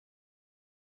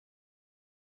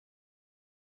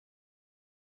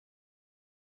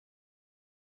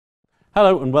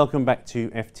Hello and welcome back to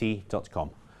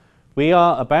ft.com. We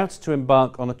are about to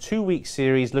embark on a 2-week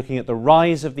series looking at the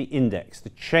rise of the index, the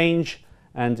change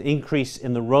and increase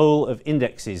in the role of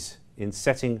indexes in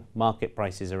setting market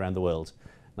prices around the world.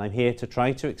 And I'm here to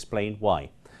try to explain why.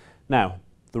 Now,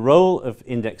 the role of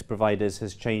index providers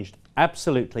has changed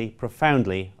absolutely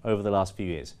profoundly over the last few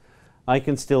years. I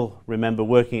can still remember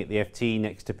working at the FT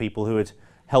next to people who had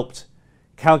helped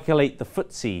calculate the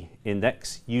FTSE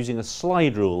index using a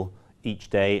slide rule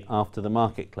each day after the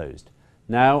market closed.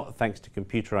 Now, thanks to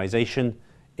computerization,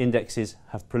 indexes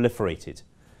have proliferated.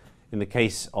 In the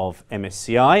case of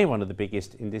MSCI, one of the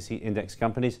biggest index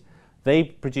companies, they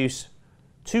produce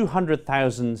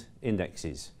 200,000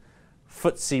 indexes.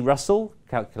 FTSE Russell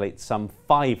calculates some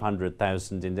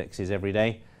 500,000 indexes every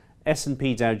day.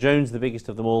 S&P Dow Jones, the biggest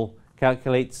of them all,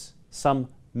 calculates some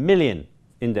million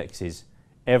indexes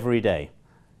every day.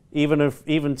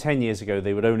 Even 10 years ago,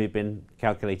 they would only have been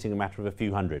calculating a matter of a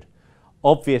few hundred.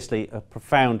 Obviously, a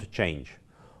profound change.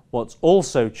 What's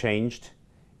also changed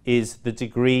is the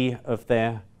degree of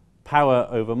their power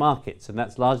over markets, and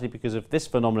that's largely because of this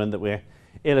phenomenon that we're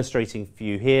illustrating for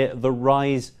you here, the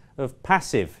rise of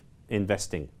passive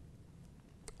investing.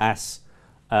 As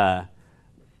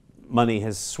money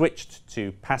has switched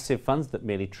to passive funds that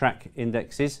merely track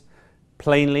indexes,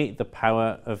 plainly, the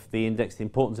power of the index, the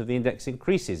importance of the index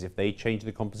increases. If they change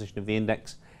the composition of the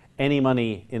index, any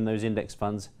money in those index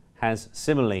funds has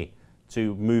similarly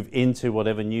to move into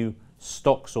whatever new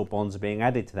stocks or bonds are being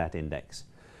added to that index.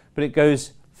 But it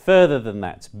goes further than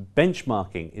that.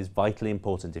 Benchmarking is vitally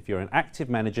important. If you're an active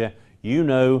manager, you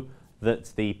know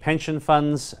that the pension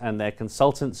funds and their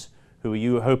consultants whose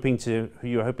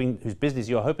business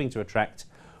you're hoping to attract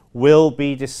will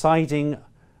be deciding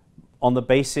on the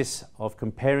basis of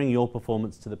comparing your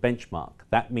performance to the benchmark.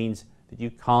 That means that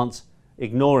you can't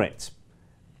ignore it.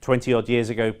 20 odd years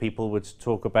ago, people would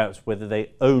talk about whether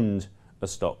they owned a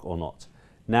stock or not.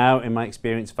 Now, in my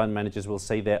experience, fund managers will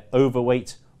say they're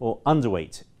overweight or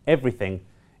underweight. Everything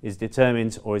is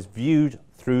determined or is viewed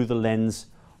through the lens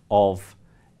of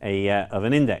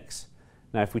an index.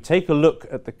 Now, if we take a look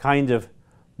at the kind of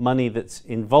money that's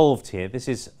involved here, this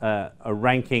is a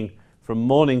ranking from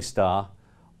Morningstar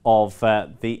of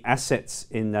the assets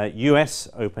in US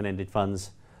open-ended funds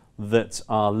that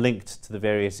are linked to the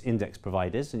various index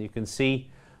providers, and you can see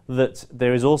that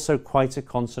there is also quite a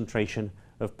concentration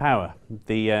of power.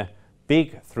 The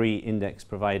big three index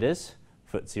providers,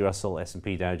 FTSE Russell,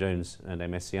 S&P Dow Jones and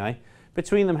MSCI,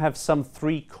 between them have some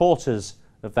 3/4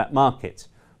 of that market.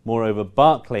 Moreover,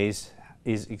 Barclays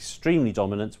is extremely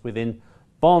dominant within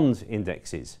bond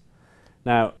indexes.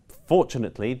 Now,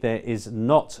 fortunately, there is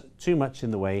not too much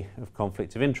in the way of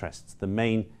conflict of interests. The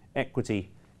main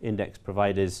equity index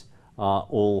providers are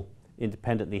all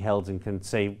independently held and can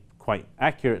say quite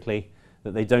accurately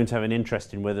that they don't have an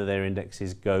interest in whether their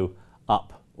indexes go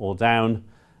up or down,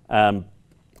 and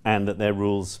that their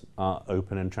rules are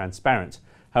open and transparent.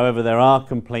 However, there are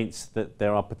complaints that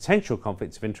there are potential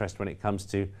conflicts of interest when it comes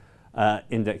to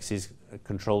indexes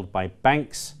controlled by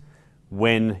banks.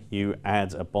 When you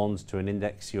add a bond to an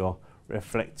index, you're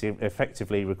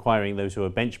effectively requiring those who are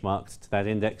benchmarked to that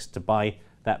index to buy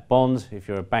that bond. If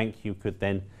you're a bank, you could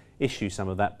then issue some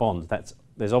of that bond.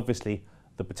 There's obviously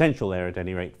the potential there, at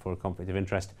any rate, for a conflict of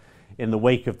interest. In the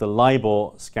wake of the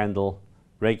LIBOR scandal,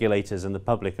 regulators and the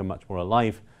public are much more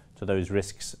alive to those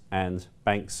risks, and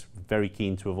banks, very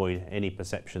keen to avoid any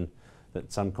perception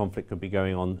that some conflict could be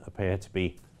going on, appear to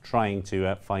be trying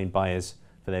to find buyers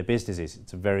for their businesses.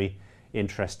 It's a very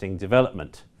interesting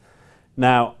development.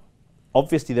 Now,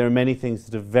 obviously, there are many things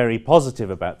that are very positive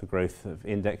about the growth of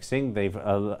indexing. They've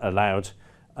allowed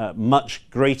much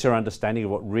greater understanding of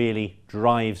what really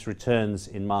drives returns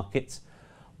in markets.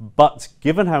 But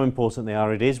given how important they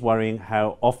are, it is worrying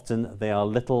how often they are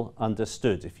little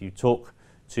understood. If you talk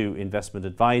to investment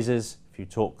advisors, if you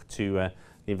talk to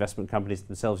the investment companies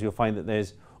themselves, you'll find that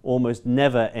there's almost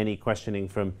never any questioning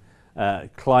from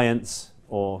clients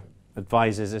or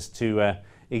advisors as to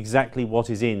exactly what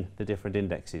is in the different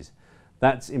indexes.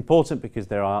 That's important because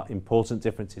there are important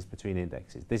differences between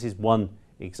indexes. This is one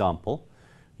example.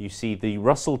 You see the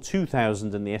Russell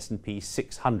 2000 and the S&P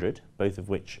 600, both of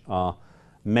which are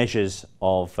measures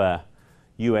of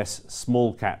US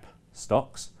small cap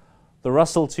stocks. The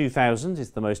Russell 2000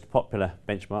 is the most popular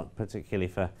benchmark, particularly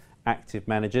for active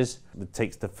managers. It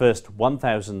takes the first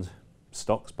 1,000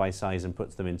 stocks by size and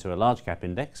puts them into a large cap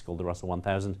index called the Russell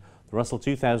 1000. The Russell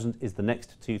 2000 is the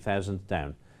next 2,000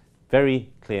 down.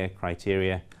 Very clear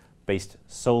criteria based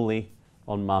solely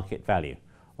on market value.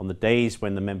 On the days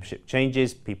when the membership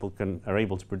changes, people are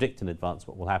able to predict in advance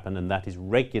what will happen, and that is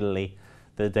regularly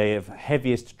the day of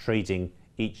heaviest trading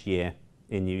each year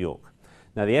in New York.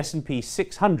 Now the S&P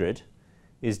 600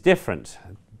 is different.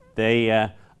 They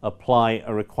apply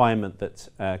a requirement that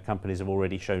companies have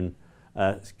already shown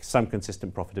some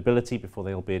consistent profitability before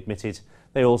they'll be admitted.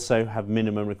 They also have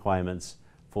minimum requirements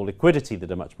for liquidity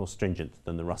that are much more stringent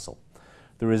than the Russell.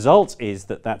 The result is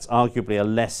that that's arguably a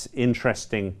less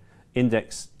interesting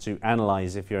index to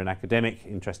analyse if you're an academic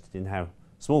interested in how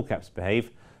small caps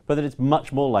behave, but that it's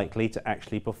much more likely to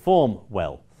actually perform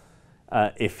well.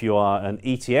 If you are an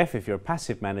ETF, if you're a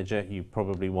passive manager, you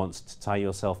probably want to tie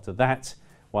yourself to that,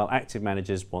 while active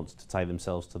managers want to tie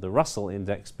themselves to the Russell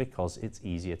index because it's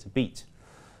easier to beat.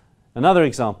 Another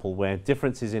example where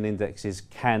differences in indexes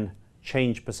can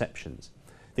change perceptions.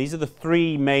 These are the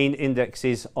three main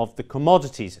indexes of the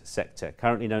commodities sector,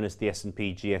 currently known as the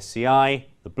S&P GSCI,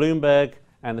 the Bloomberg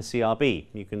and the CRB.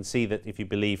 You can see that if you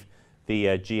believe the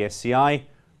GSCI,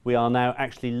 we are now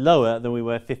actually lower than we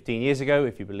were 15 years ago.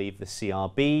 If you believe the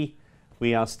CRB,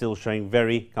 we are still showing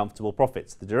very comfortable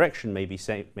profits. The direction may be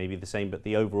the same, but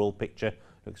the overall picture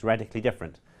looks radically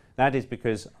different. That is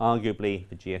because arguably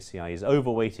the GSCI is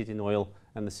overweighted in oil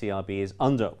and the CRB is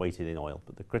underweighted in oil.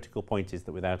 But the critical point is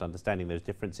that without understanding those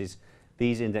differences,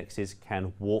 these indexes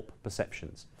can warp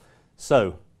perceptions.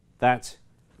 So that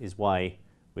is why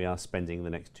we are spending the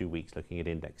next 2 weeks looking at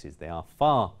indexes. They are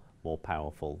far more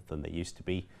powerful than they used to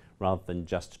be. Rather than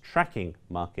just tracking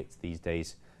markets these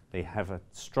days, they have a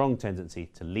strong tendency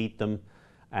to lead them,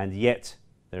 and yet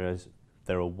there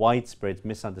are widespread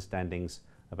misunderstandings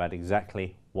about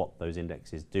exactly what those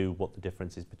indexes do, what the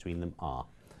differences between them are.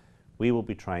 We will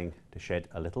be trying to shed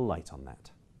a little light on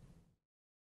that.